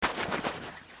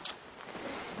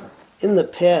In the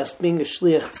past, being a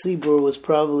shliach tzibur was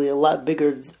probably a lot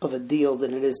bigger of a deal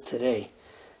than it is today.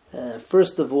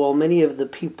 First of all, many of the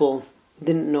people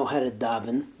didn't know how to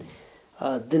daven,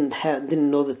 didn't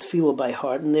know the tefillah by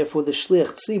heart, and therefore the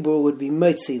shliach tzibur would be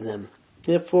mitzi them.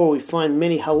 Therefore, we find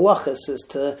many halachas as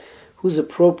to who's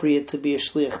appropriate to be a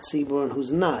shliach tzibur and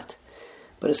who's not.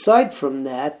 But aside from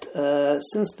that,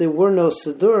 since there were no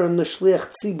siddurim, the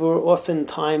shliach tzibur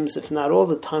oftentimes, if not all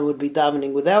the time, would be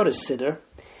davening without a siddur.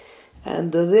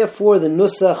 And therefore, the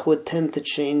nusach would tend to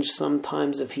change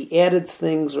sometimes if he added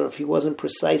things or if he wasn't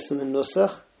precise in the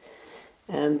nusach.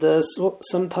 And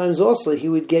sometimes also he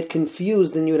would get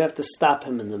confused and you would have to stop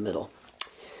him in the middle.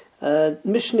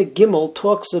 Mishnah Gimel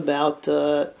talks about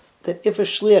that if a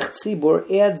shliach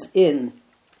tzibur adds in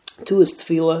to his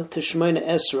tefillah, to Shemona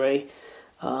Esrei,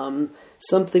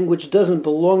 something which doesn't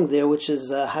belong there, which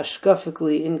is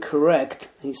hashkafically incorrect,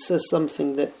 he says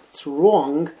something that's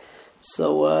wrong,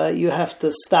 so you have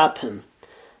to stop him.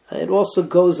 It also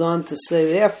goes on to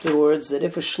say afterwards that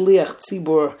if a shliach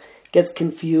tzibur gets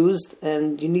confused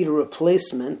and you need a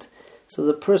replacement, so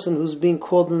the person who's being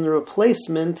called in the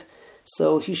replacement,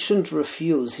 so he shouldn't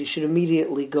refuse. He should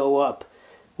immediately go up.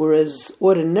 Whereas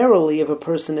ordinarily, if a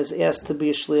person is asked to be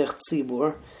a shliach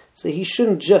tzibur, so he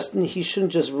shouldn't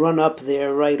just run up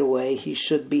there right away. He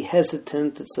should be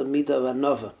hesitant. It's a midah of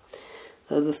anova.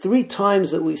 The three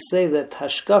times that we say that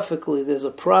hashkafically there's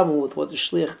a problem with what the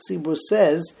shliach tzibur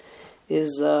says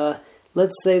is,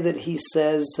 let's say that he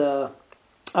says,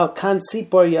 Al kan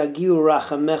tzipor yagiu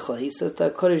rachamecha. He says to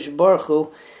HaKadosh Baruch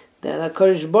Hu, that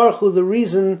HaKadosh Baruch Hu, the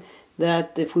reason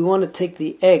that if we want to take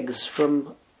the eggs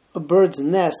from a bird's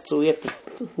nest, so we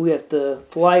have to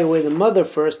fly away the mother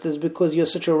first, is because you're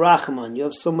such a rachman, you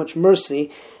have so much mercy,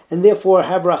 and therefore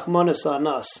have rachmanis on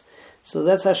us. So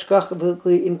that's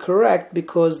hashkachically incorrect,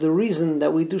 because the reason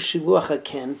that we do shiluach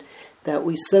haken, that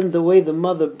we send away the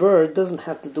mother bird, doesn't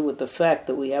have to do with the fact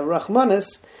that we have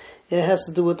rachmanis. It has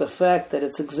to do with the fact that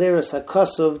it's Xeris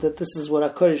HaKosov, that this is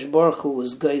what HaKadosh Baruch Hu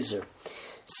was geyser.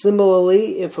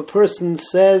 Similarly, if a person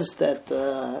says that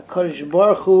HaKadosh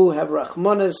Baruch Hu have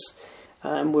Rachmanis,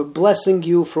 and we're blessing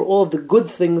you for all of the good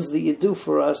things that you do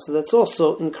for us, that's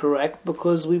also incorrect,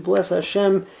 because we bless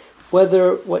Hashem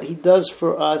whether what He does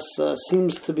for us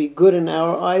seems to be good in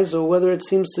our eyes, or whether it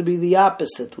seems to be the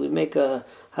opposite. We make a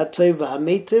Hatov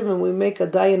HaMeitiv, and we make a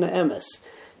Dayan Emes.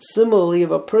 Similarly,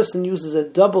 if a person uses a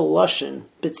double lashon,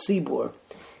 bitzibur,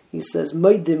 he says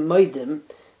maidim,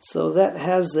 so that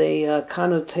has a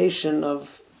connotation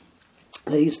of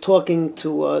that he's talking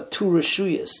to two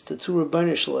reshuyas, to two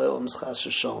Rebbeinu Shalom's chas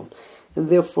v'shalom, and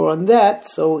therefore on that,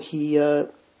 so he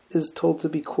is told to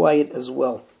be quiet as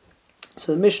well.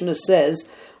 So the Mishnah says,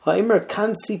 "Ha'imar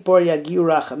kan tzipor yagiu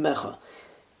rachamecha."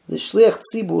 The shliach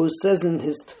tzibur says in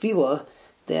his tefillah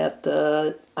that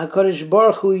HaKadosh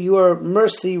Baruch Hu, your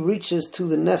mercy reaches to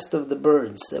the nest of the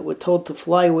birds, that we're told to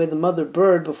fly away the mother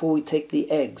bird before we take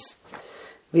the eggs.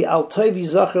 V'al toiv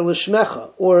yizacher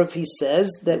l'shmecha, or if he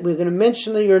says that we're going to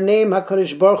mention your name,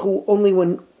 HaKadosh Baruch Hu, only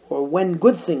when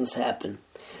good things happen.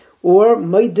 Or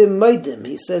maidim,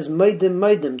 he says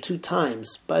maidim 2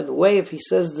 times. By the way, if he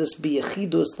says this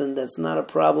biyachidus, then that's not a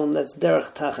problem, that's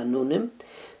derech tachanunim.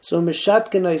 So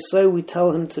mishatken oisai, we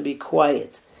tell him to be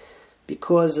quiet.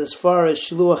 Because as far as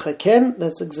Shiluach HaKen,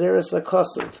 that's Xeris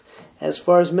HaKosov. As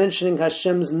far as mentioning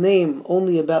Hashem's name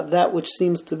only about that which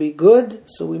seems to be good,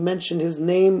 so we mention His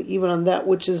name even on that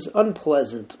which is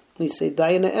unpleasant. We say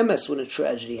Dayana Emes when a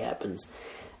tragedy happens.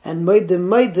 And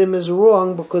Maidim is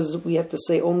wrong because we have to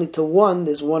say only to one,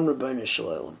 there's one Rebbeinu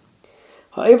Shalom.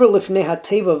 However, Lifnei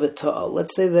HaTeva V'Ta'al,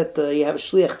 let's say that you have a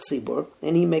Shliach Tzibur,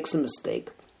 and he makes a mistake.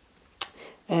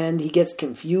 And he gets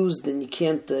confused, and he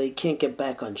can't get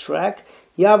back on track.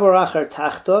 Yavar achar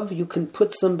tachtov, you can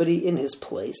put somebody in his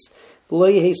place. And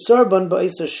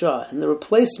the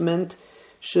replacement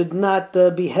should not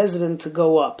be hesitant to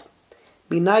go up.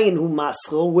 Binayin hu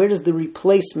maschil, where does the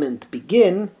replacement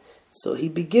begin? So he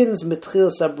begins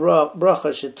mitchil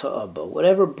bracha sheta'aba.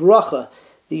 Whatever bracha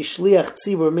the shliach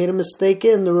tzibur made a mistake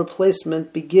in, the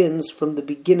replacement begins from the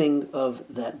beginning of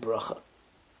that bracha.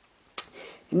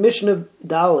 In Mishnah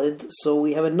Daled, so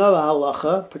we have another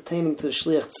halacha pertaining to the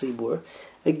Shliach Tzibur.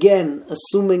 Again,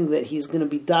 assuming that he's going to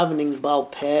be davening Baal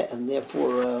Peh, and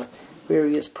therefore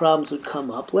various problems would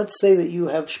come up. Let's say that you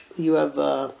have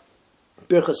Birchas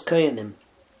Kayanim.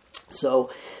 So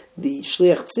the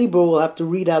Shliach Tzibur will have to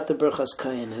read out the Birchas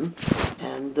Kayanim,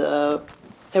 and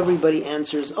everybody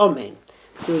answers Amen.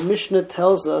 So the Mishnah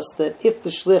tells us that if the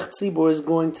Shliach Tzibur is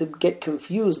going to get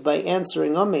confused by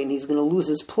answering Amen, he's going to lose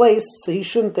his place, so he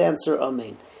shouldn't answer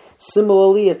Amen.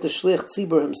 Similarly, if the Shliach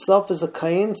Tzibur himself is a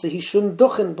Kayin, so he shouldn't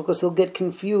duchen because he'll get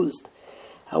confused.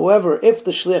 However, if the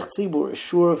Shliach Tzibur is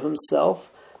sure of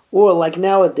himself, or like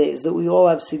nowadays that we all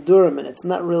have Sidurim and it's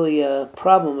not really a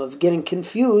problem of getting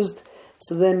confused,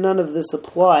 so then none of this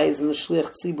applies, and the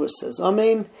Shliach Tzibur says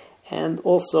Amen, and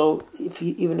also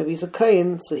even if he's a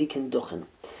Kayin, so he can duchen.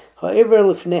 However,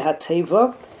 lifnei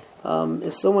hateva,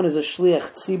 if someone is a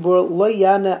Shliach Tzibur, lo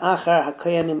yana achar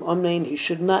hakayanim Amen, he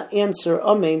should not answer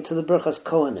Amen to the Berachas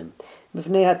Kohanim.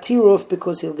 Lifnei hatiruf,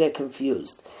 because he'll get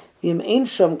confused. V'im ein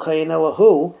sham Kayin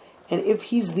elahu, and if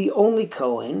he's the only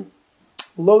Kohen,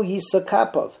 lo yisa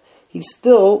kapav, he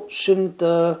still shouldn't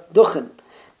duchen.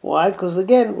 Why? Because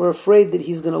again, we're afraid that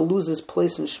he's going to lose his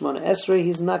place in Shemona Esrei.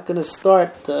 He's not going to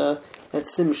start at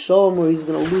Sim Shalom, where he's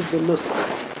going to lose the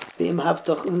nusach. V'im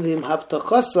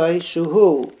havtachasai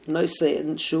shuhu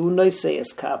noisei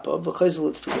es kappa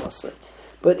v'chayzelit filasai.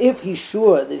 But if he's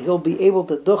sure that he'll be able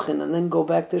to duchen and then go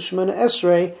back to Shemona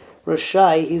Esrei,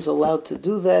 Rashai, he's allowed to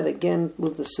do that. Again,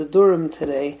 with the Sidurim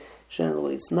today,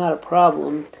 generally it's not a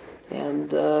problem, and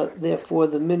therefore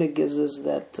the minhag is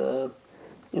that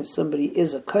if somebody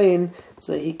is a Kayin,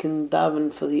 so he can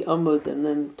daven for the Amud and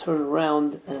then turn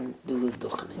around and do the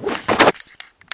duchening.